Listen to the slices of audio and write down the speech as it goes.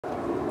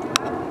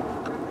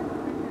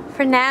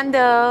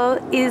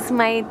Fernando is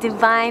my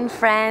divine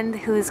friend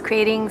who is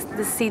creating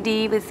the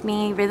CD with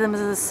me, Rhythms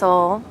of the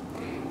Soul.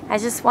 I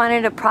just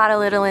wanted to prod a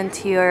little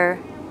into your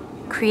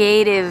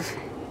creative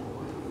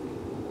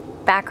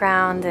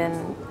background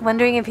and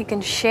wondering if you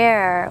can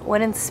share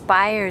what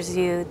inspires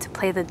you to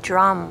play the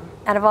drum.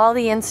 Out of all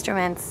the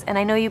instruments, and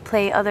I know you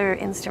play other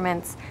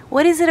instruments,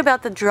 what is it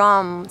about the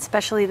drum,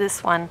 especially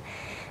this one,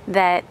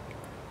 that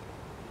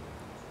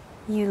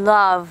you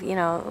love? You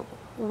know,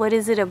 what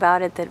is it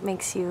about it that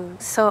makes you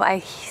so, I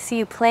see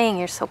you playing,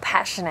 you're so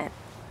passionate.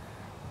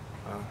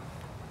 Well,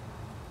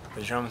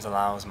 the drums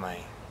allows my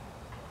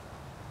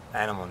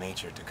animal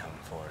nature to come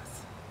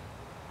forth.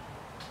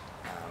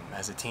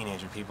 As a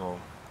teenager, people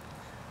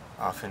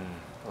often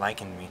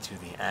likened me to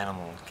the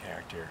animal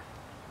character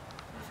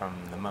from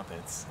the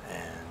Muppets,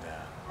 and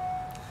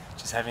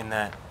just having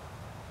that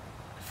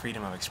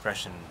freedom of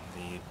expression,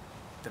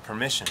 the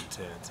permission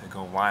to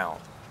go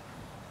wild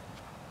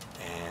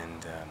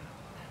and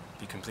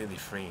be completely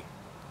free.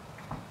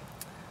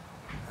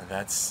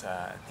 I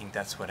think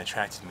that's what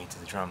attracted me to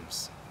the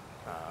drums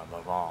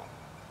above all.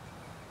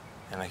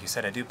 And like you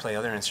said, I do play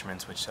other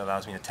instruments, which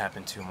allows me to tap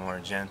into a more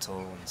gentle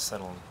and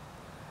subtle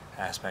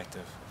aspect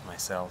of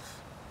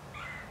myself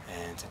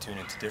and to tune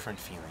into different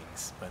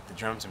feelings. But the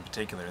drums in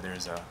particular,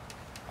 there's a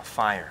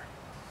fire.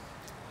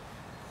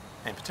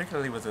 And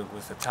particularly with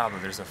the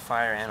tabla, there's a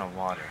fire and a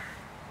water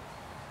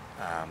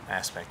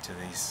aspect to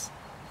these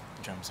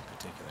drums in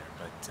particular.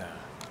 But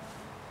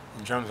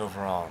in drums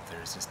overall,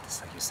 there's just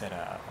this, like you said,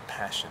 a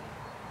passion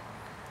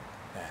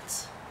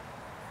that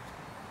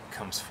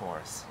comes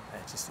forth.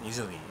 It's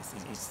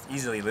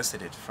easily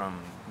elicited from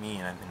me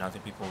and other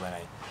people that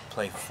I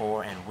play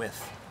for and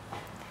with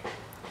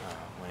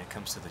when it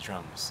comes to the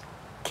drums.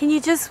 Can you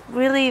just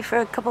really, for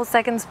a couple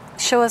seconds,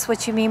 show us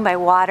what you mean by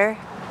water?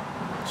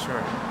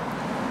 Sure.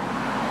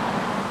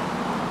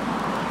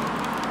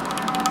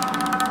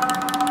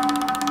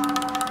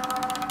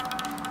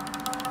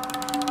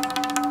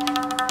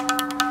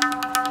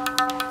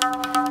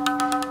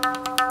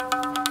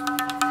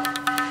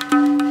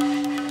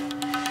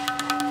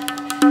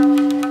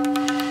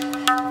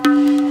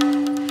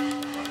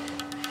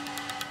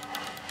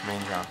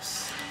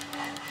 Raindrops.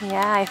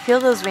 Yeah, I feel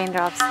those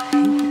raindrops.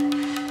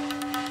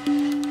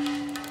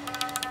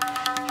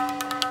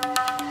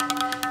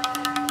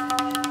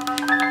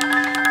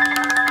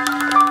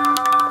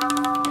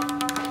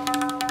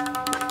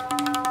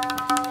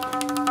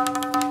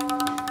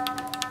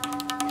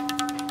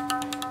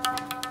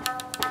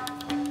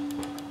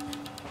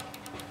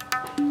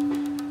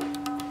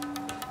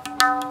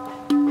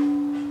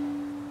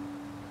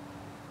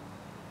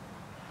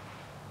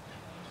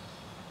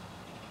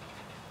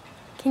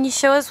 Can you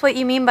show us what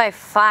you mean by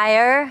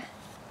fire?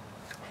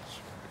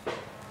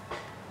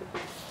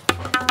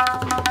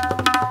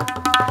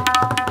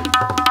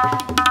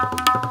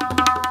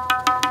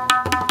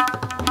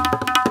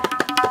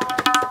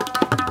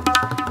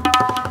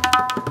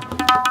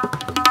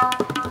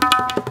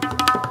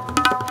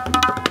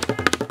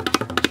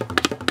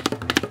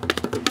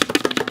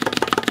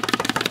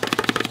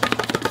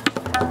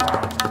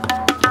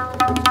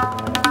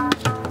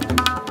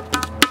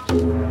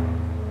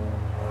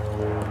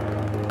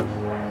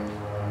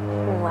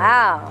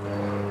 Wow.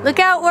 Look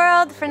out,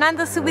 world.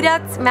 Fernando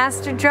Subirats,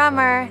 master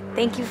drummer.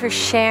 Thank you for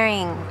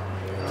sharing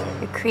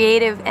your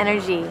creative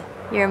energy.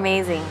 You're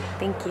amazing.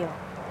 Thank you.